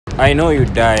I know you're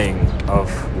dying of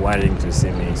wanting to see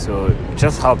me, so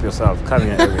just help yourself. Come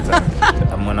here every time.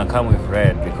 I'm gonna come with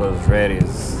red because red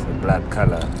is a blood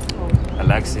color. I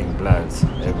like seeing blood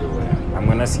everywhere. I'm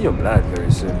gonna see your blood very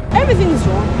soon. Everything is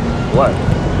wrong. What?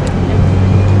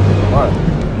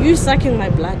 What? You sucking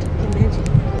my blood. Imagine.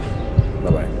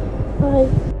 Bye-bye. Bye.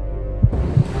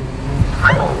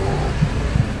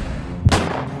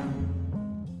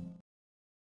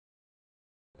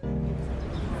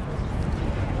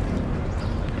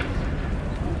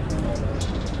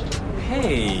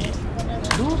 Hey,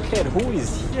 look at who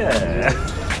is here.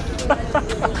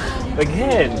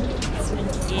 Again.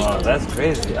 Wow, that's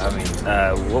crazy. I mean,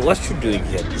 what you doing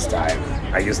here this time?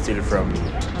 Are you still from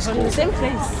school? From the same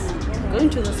place. Going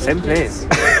to the Same place.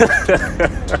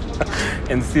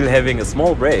 And still having a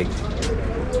small break.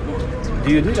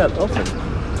 Do you do that often?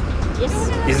 Yes.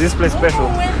 Is this place special?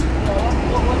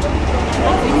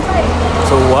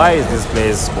 So why is this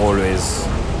place always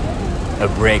a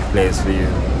break place for you?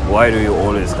 Why do you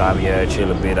always come here,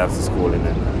 chill a bit after school and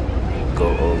then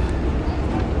go home?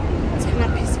 It's kind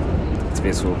of peaceful. It's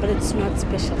peaceful. But it's not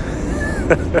special.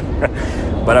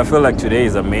 But I feel like today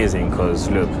is amazing because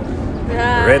look,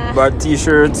 Ah. red bird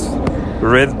t-shirts,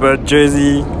 red bird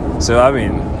jersey. So I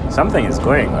mean, something is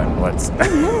going on. What's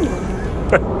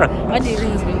What do you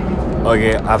think is going on?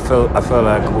 okay? I feel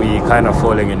like we kind of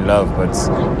falling in love, but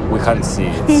we can't see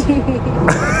it.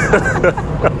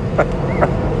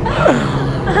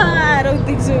 I don't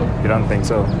think so. You don't think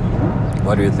so?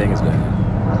 What do you think is going on?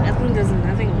 I think there's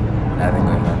nothing going on. Nothing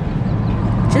going on.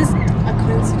 Just a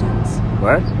coincidence.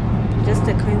 What? Just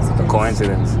a coincidence. A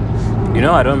coincidence. You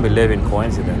know, I don't believe in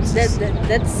coincidences.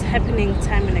 That's happening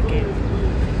time and again.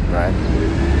 Right?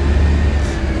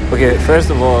 Okay, first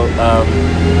of all,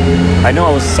 I know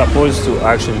I was supposed to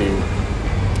actually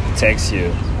text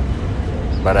you,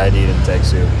 but I didn't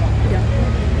text you.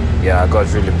 Yeah. Yeah, I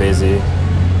got really busy.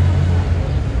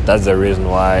 That's the reason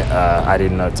why I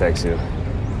did not text you.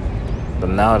 But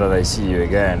now that I see you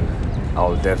again,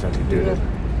 I'll definitely do that.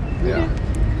 Yeah.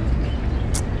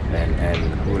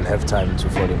 And we'll have time to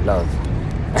fall in love.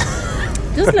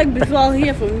 Just like before, I'll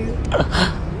hear from you.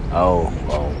 Oh,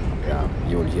 yeah,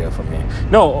 you'll hear from me.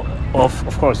 No,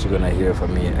 of course you're gonna hear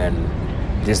from me, and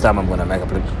this time I'm gonna make a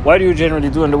plan. What do you generally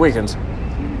do on the weekends?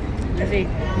 Nothing.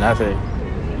 Nothing.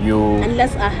 You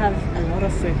Unless I have a lot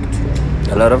of work to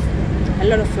do. a lot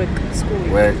of work at school.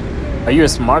 work. Are you a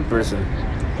smart person?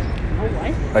 Oh,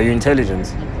 why? Are you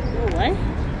intelligent? Oh, why?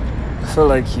 I feel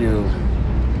like you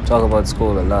talk about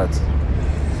school a lot.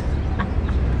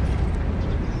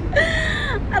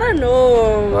 I don't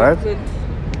know. What? But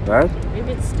Right?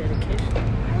 maybe it's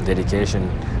dedication. Dedication.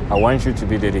 I want you to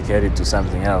be dedicated to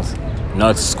something else,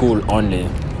 not school only.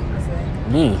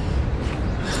 Me.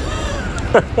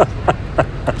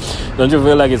 Don't you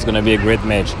feel like it's gonna be a great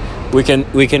match? We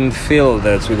can feel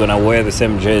that we're gonna wear the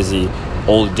same jersey,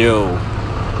 although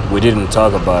we didn't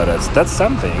talk about it. That's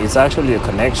something. It's actually a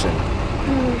connection.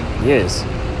 Yes.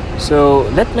 So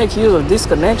let's make use of this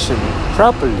connection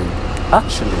properly.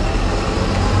 Actually,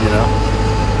 you know.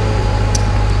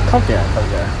 Come here.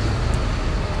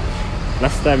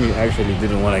 Last time you actually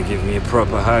didn't want to give me a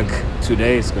proper hug.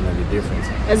 Today it's gonna be different.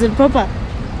 Is it proper?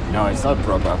 No, it's not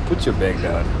proper. Put your bag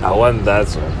down. I want that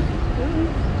one.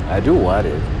 I do want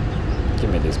it. Give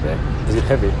me this bag. Is it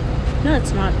heavy? No,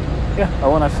 it's not. Yeah, I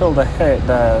want to feel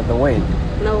the weight.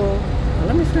 No.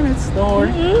 Let me feel it. Don't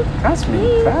worry. Trust me.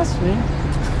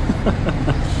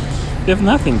 You have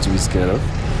nothing to be scared of.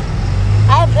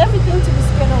 I have everything to be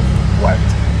scared of. What?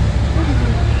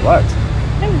 What?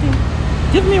 Everything.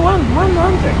 Give me one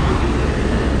thing.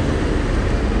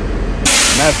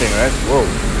 Nothing, right? Whoa.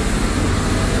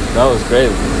 That was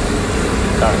crazy.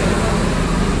 Come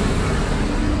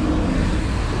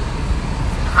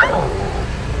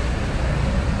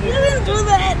You didn't do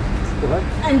that. What?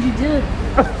 And you did.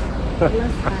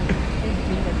 Last time.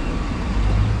 You did.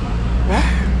 What?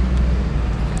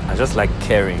 I just like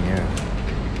carrying you.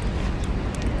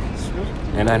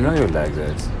 And I know you like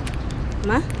that.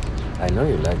 Ma? I know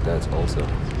you like that also.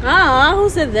 Ah, who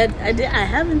said that? I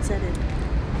haven't said it.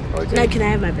 Okay. Now can I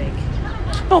have my bag?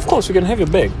 No, of course you can have your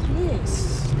bag.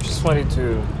 Yes. Just wanted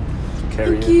to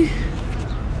carry Thank it. you.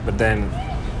 But then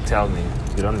tell me,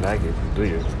 you don't like it, do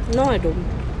you? No, I don't.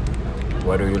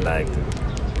 What do you like? I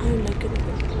don't like it.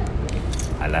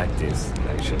 I like this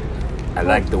actually. I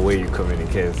like the way you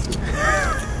communicate.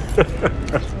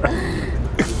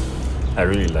 I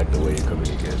really like the way you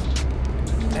communicate.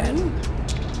 And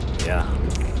yeah,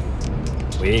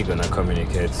 we're gonna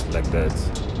communicate like that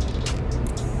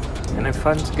and have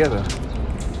fun together.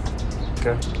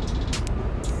 Okay?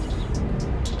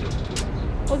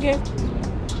 Okay.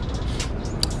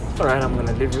 All right, I'm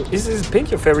gonna leave you. Is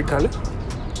pink your favorite color?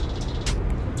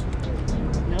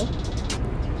 No.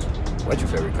 What's your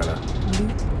favorite color?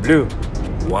 Blue.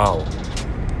 Wow.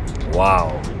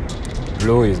 Wow.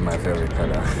 Blue is my favorite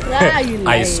color. Yeah, you I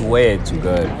lying. swear to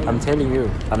God. I'm telling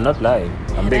you. I'm not lying.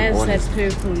 I'm being And I honest.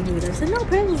 said purple, you would have said, no,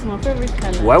 purple is my favorite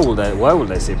color. Why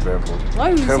would I say purple?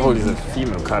 Why would you Purple say is a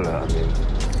female color. I mean,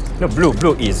 no,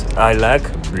 blue is. I like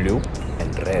blue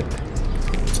and red.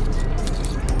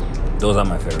 Those are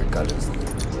my favorite colors.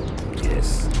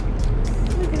 Yes.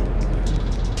 Okay.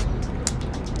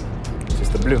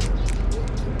 Just the blue.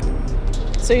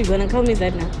 So you're gonna call me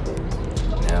that now?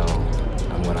 No,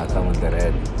 I'm gonna come with the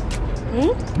red.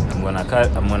 Hmm?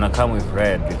 I'm gonna come with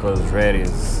red because red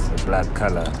is a black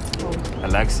color. Oh. I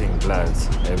like seeing bloods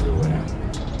everywhere.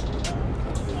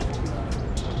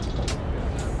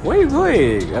 Where are you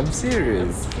going? I'm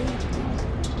serious.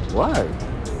 Why?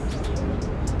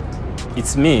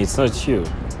 It's me, it's not you.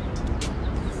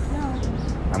 No.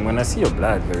 I'm gonna see your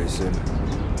blood very soon.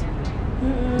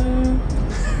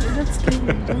 That's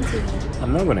cute. Don't say that.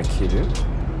 I'm not gonna kill you.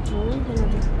 No, we're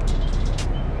gonna do.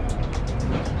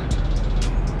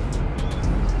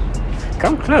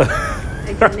 Come close.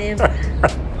 I can never.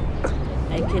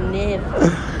 I can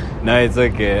never. No, it's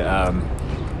okay.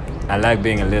 I like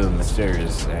being a little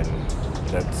mysterious, and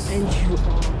that's And you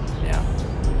are. yeah.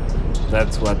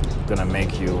 That's what gonna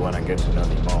make you wanna get to know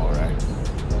me more, right?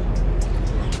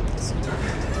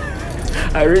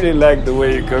 I really like the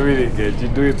way you communicate. You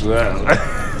do it well.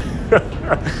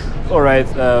 All right.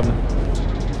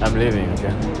 I'm leaving.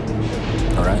 Okay.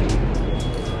 All right.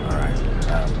 All right.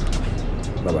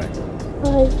 Bye bye.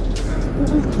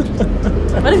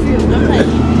 What if you remember?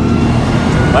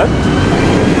 What?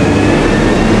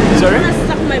 You Sorry. wanna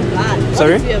suck my blood? What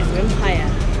Sorry? if you're a vampire?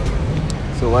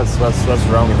 So what's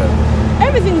wrong with that?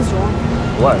 Everything is wrong.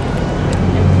 What?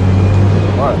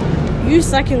 What? You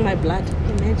sucking my blood.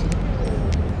 Imagine.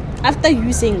 After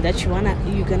you saying that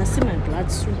you're gonna see my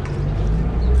blood soon.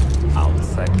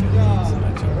 Outside. It's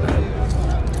not your bad.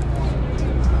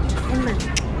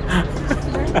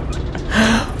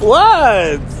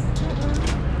 What?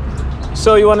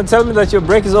 So you want to tell me that your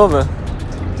break is over?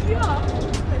 Yeah.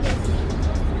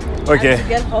 I Okay. have to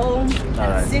get home All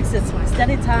right. at 6. It's my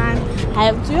study time. I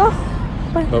have to. Oh,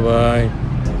 bye. Bye Bye.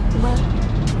 bye.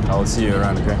 I'll see you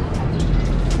around. Okay.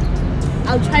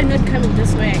 I'll try not coming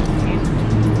this way.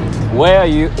 Where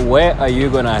are you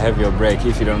gonna have your break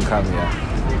if you don't come here?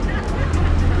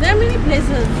 There are many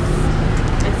places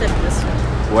except this one.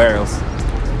 Where else?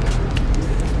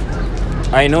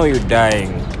 I know you're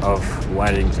dying of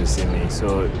wanting to see me,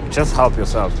 so just help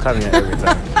yourself. Come here every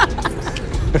time.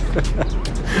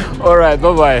 All right.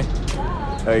 Bye bye.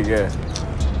 Okay.